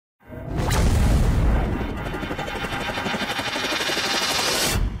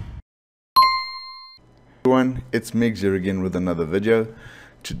everyone, it's Migs here again with another video.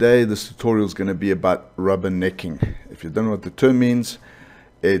 Today this tutorial is going to be about rubbernecking. If you don't know what the term means,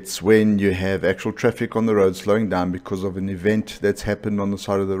 it's when you have actual traffic on the road slowing down because of an event that's happened on the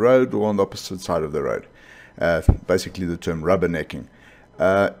side of the road or on the opposite side of the road. Basically the term rubbernecking.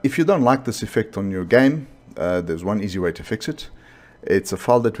 If you don't like this effect on your game, there's one easy way to fix it. It's a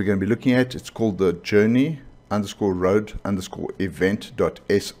file that we're going to be looking at. It's called the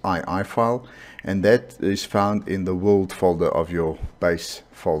journey_road_event.sii file, and that is found in the world folder of your base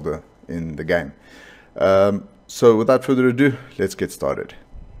folder in the game. So without further ado, let's get started.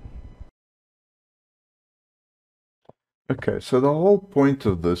 Okay, so the whole point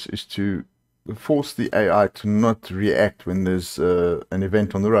of this is to force the AI to not react when there's an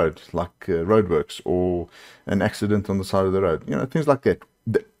event on the road, like roadworks or an accident on the side of the road, you know, things like that.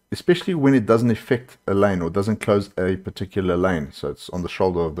 Especially when it doesn't affect a lane or doesn't close a particular lane, so it's on the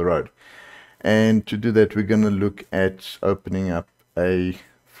shoulder of the road. And to do that, we're going to look at opening up a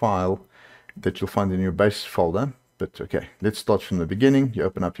file that you'll find in your base folder. But okay, let's start from the beginning. You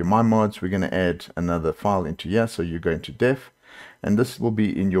open up your My Mods. We're going to add another file into here, so you go into Def, and this will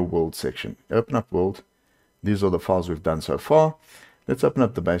be in your World section. Open up World. These are the files we've done so far. Let's open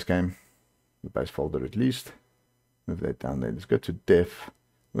up the base game, the base folder at least. Move that down there. Let's go to Def.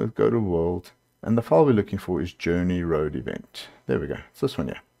 We'll go to World, and the file we're looking for is Journey Road Event. There we go. It's this one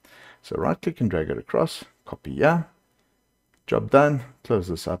here. So right click and drag it across, copy here. Job done. Close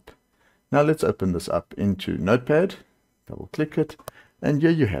this up. Now let's open this up into Notepad. Double click it, and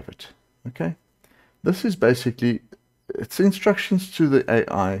here you have it. Okay. This is basically, it's instructions to the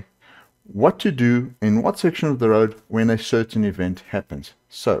AI what to do in what section of the road when a certain event happens.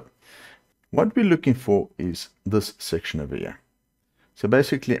 So what we're looking for is this section over here. So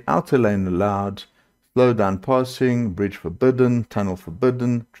basically, outer lane allowed, slow down passing, bridge forbidden, tunnel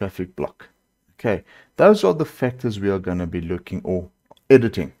forbidden, traffic block. Okay, those are the factors we are going to be looking or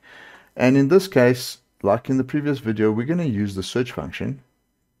editing. And in this case, like in the previous video, we're going to use the search function,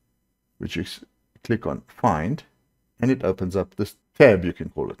 which you click on find, and it opens up this tab, you can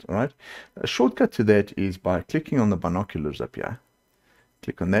call it. All right. A shortcut to that is by clicking on the binoculars up here.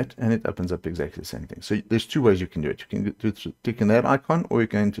 Click on that, and it opens up exactly the same thing. So there's two ways you can do it. You can do it clicking that icon, or you're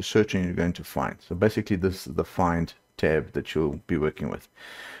going to search and you're going to find. So basically, this is the find tab that you'll be working with.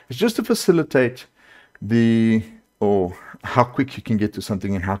 It's just to facilitate or how quick you can get to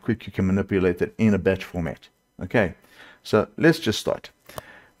something and how quick you can manipulate it in a batch format. Okay, so let's just start.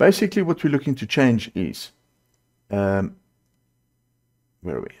 Basically, what we're looking to change is, where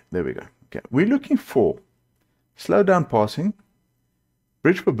are we? There we go. Okay, we're looking for slow down passing,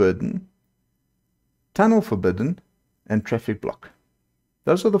 bridge forbidden, tunnel forbidden, and traffic block.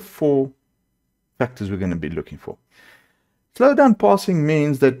 Those are the four factors we're going to be looking for. Slow down passing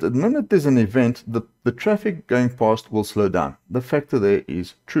means that the minute there's an event, the traffic going past will slow down. The factor there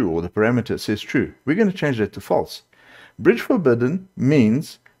is true, or the parameter says true. We're going to change that to false. Bridge forbidden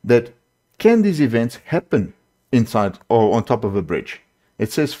means that can these events happen inside or on top of a bridge?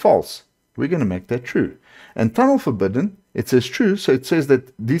 It says false. We're going to make that true. And tunnel forbidden, it says true, so it says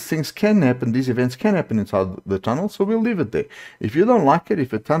that these things can happen, these events can happen inside the tunnel, so we'll leave it there. If you don't like it,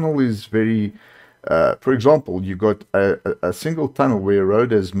 if a tunnel is very, for example, you got a single tunnel where a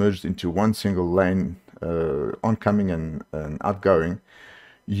road has merged into one single lane, oncoming and outgoing,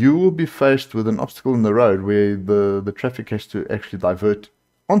 you will be faced with an obstacle in the road where the traffic has to actually divert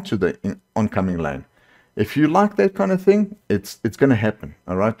onto the oncoming lane. If you like that kind of thing, it's going to happen,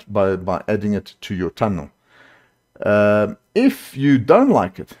 all right, by adding it to your tunnel. If you don't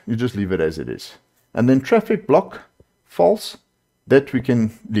like it, you just leave it as it is. And then traffic block, false, that we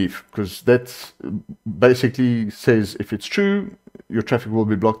can leave, because that basically says if it's true, your traffic will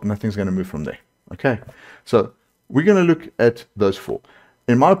be blocked, nothing's going to move from there. Okay, so we're going to look at those four.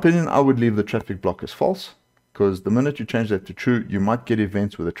 In my opinion, I would leave the traffic block as false, because the minute you change that to true, you might get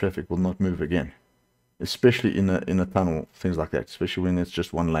events where the traffic will not move again, especially in a tunnel, things like that, especially when it's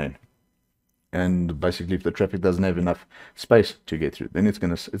just one lane. And basically, if the traffic doesn't have enough space to get through, then it's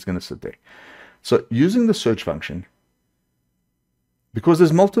gonna sit there. So using the search function, because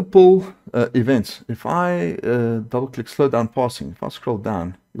there's multiple events, if I double click slow down passing, if I scroll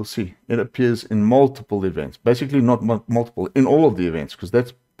down, you'll see it appears in multiple events. Basically, not multiple, in all of the events, because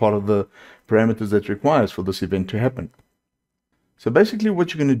that's part of the parameters that requires for this event to happen. So basically,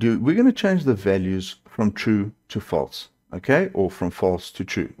 what you're going to do, we're going to change the values from true to false. Okay, or from false to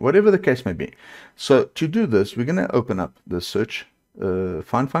true, whatever the case may be. So to do this, we're going to open up the search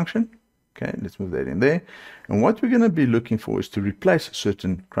find function. Okay, let's move that in there. And what we're going to be looking for is to replace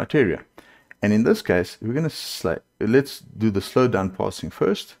certain criteria. And in this case, we're going to let's do the slow down passing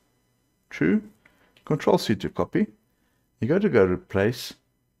first. True. Control C to copy. You go replace,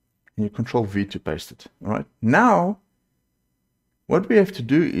 and you Control V to paste it. All right. Now, what we have to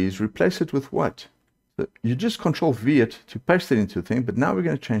do is replace it with what? So you just Control V it to paste it into a thing, but now we're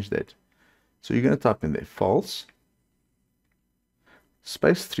going to change that. So you're going to type in there false,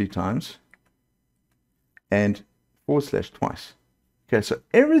 space 3 times, and / twice. Okay, so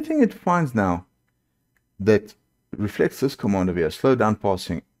everything it finds now that reflects this command over here, slow down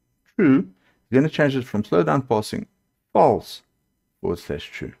passing true, you're going to change it from slow down passing false /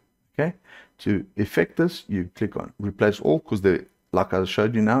 true. Okay, to effect this, you click on replace all, because like I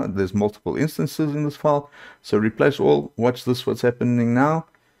showed you now, there's multiple instances in this file. So replace all, watch this, what's happening now.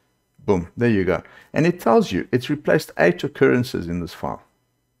 Boom, there you go. And it tells you it's replaced 8 occurrences in this file.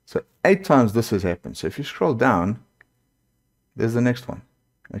 So 8 times this has happened. So if you scroll down, there's the next one.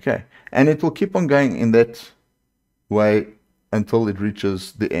 Okay, and it will keep on going in that way until it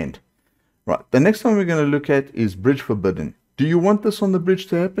reaches the end. Right, the next one we're going to look at is bridge forbidden. Do you want this on the bridge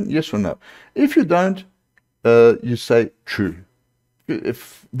to happen? Yes or no? If you don't, you say true.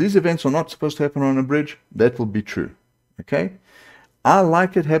 If these events are not supposed to happen on a bridge, that will be true. Okay, I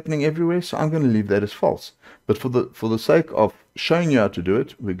like it happening everywhere, so I'm going to leave that as false. But for the sake of showing you how to do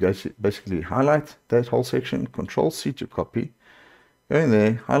it, we basically highlight that whole section, Control C to copy, go in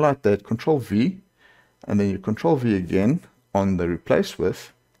there, highlight that, Control V, and then you Control V again on the replace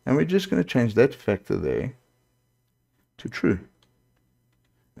with, and we're just going to change that factor there to true.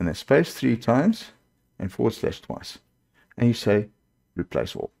 And then space 3 times and / twice. And you say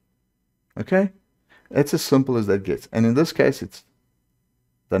replace all. Okay? It's as simple as that gets. And in this case, it's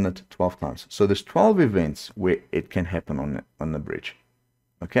done it 12 times. So there's 12 events where it can happen on the bridge.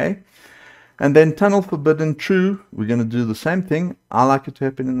 Okay? And then tunnel forbidden true, we're going to do the same thing. I like it to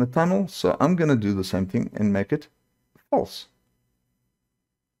happen in the tunnel, so I'm going to do the same thing and make it false.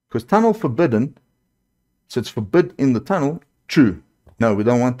 Because tunnel forbidden, so it's forbid in the tunnel, true. No, we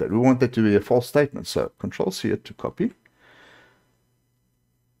don't want that. We want that to be a false statement. So Control C it to copy.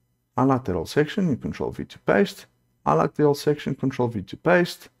 Highlight that whole section, you Control V to paste. Highlight the whole section, Control V to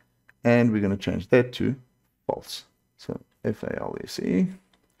paste. And we're going to change that to false. So FALSE,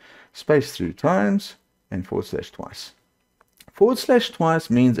 space 3 times, and / twice. / twice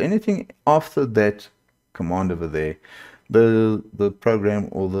means anything after that command over there, the program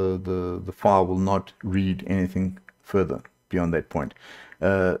or the file will not read anything further beyond that point.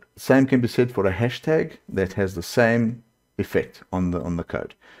 Same can be said for a hashtag that has the same effect on the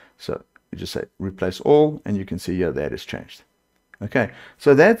code. So you just say replace all, and you can see here that is changed. Okay,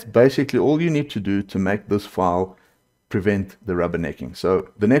 so that's basically all you need to do to make this file prevent the rubbernecking. So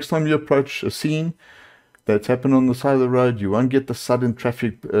the next time you approach a scene that's happened on the side of the road, you won't get the sudden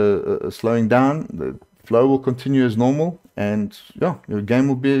traffic slowing down. The flow will continue as normal, and yeah, your game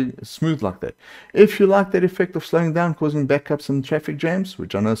will be smooth like that. If you like that effect of slowing down, causing backups and traffic jams,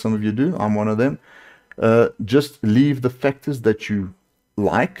 which I know some of you do, I'm one of them, just leave the factors that you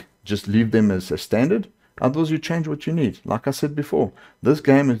like, just leave them as a standard. Otherwise, you change what you need. Like I said before, this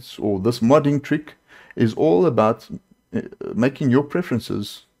game is, or this modding trick is all about making your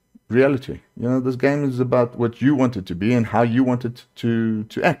preferences reality. You know, this game is about what you want it to be and how you want it to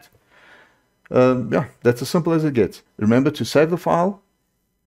act. Yeah, that's as simple as it gets. Remember to save the file.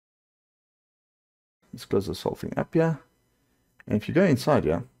 Let's close this whole thing up here. And if you go inside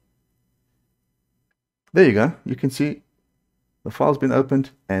here, there you go. You can see the file's been opened,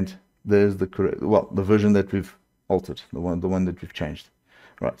 and there's the correct, well, the version that we've altered, the one that we've changed.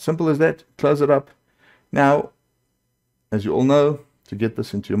 Right, simple as that. Close it up. Now, as you all know, to get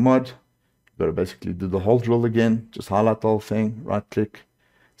this into your mod, you've got to basically do the whole drill again. Just highlight the whole thing, right click,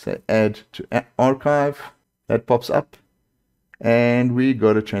 say add to archive. That pops up, and we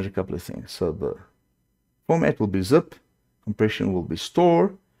got to change a couple of things. So the format will be zip, compression will be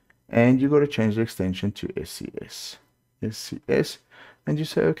store, and you got to change the extension to SCS. SCS, and you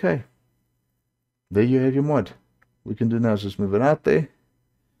say okay. There you have your mod. We can do now is just move it out there.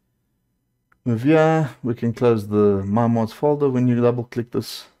 Move here. We can close the my mods folder. When you double click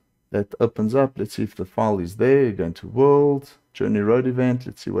this, that opens up. Let's see if the file is there. You're going to world, journey road event.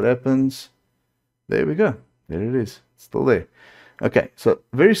 Let's see what happens. There we go. There it is. It's still there. Okay, so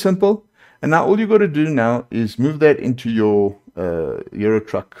very simple. And now all you got to do now is move that into your Euro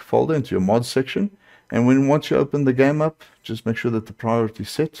Truck folder, into your mods section. And once you open the game up, just make sure that the priority is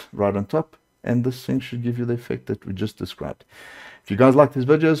set right on top. And this thing should give you the effect that we just described. If you guys like these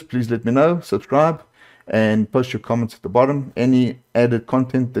videos, please let me know, subscribe, and post your comments at the bottom. Any added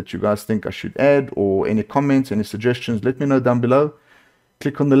content that you guys think I should add, or any comments, any suggestions, let me know down below.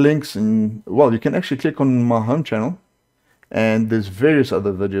 Click on the links, and well, you can actually click on my home channel And there's various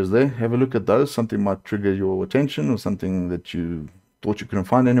other videos there. Have a look at those. Something might trigger your attention, or something that you thought you couldn't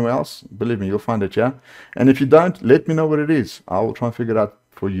find anywhere else. Believe me, you'll find it here. And if you don't, let me know what it is. I will try and figure it out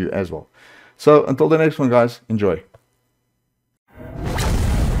for you as well. So until the next one, guys, enjoy.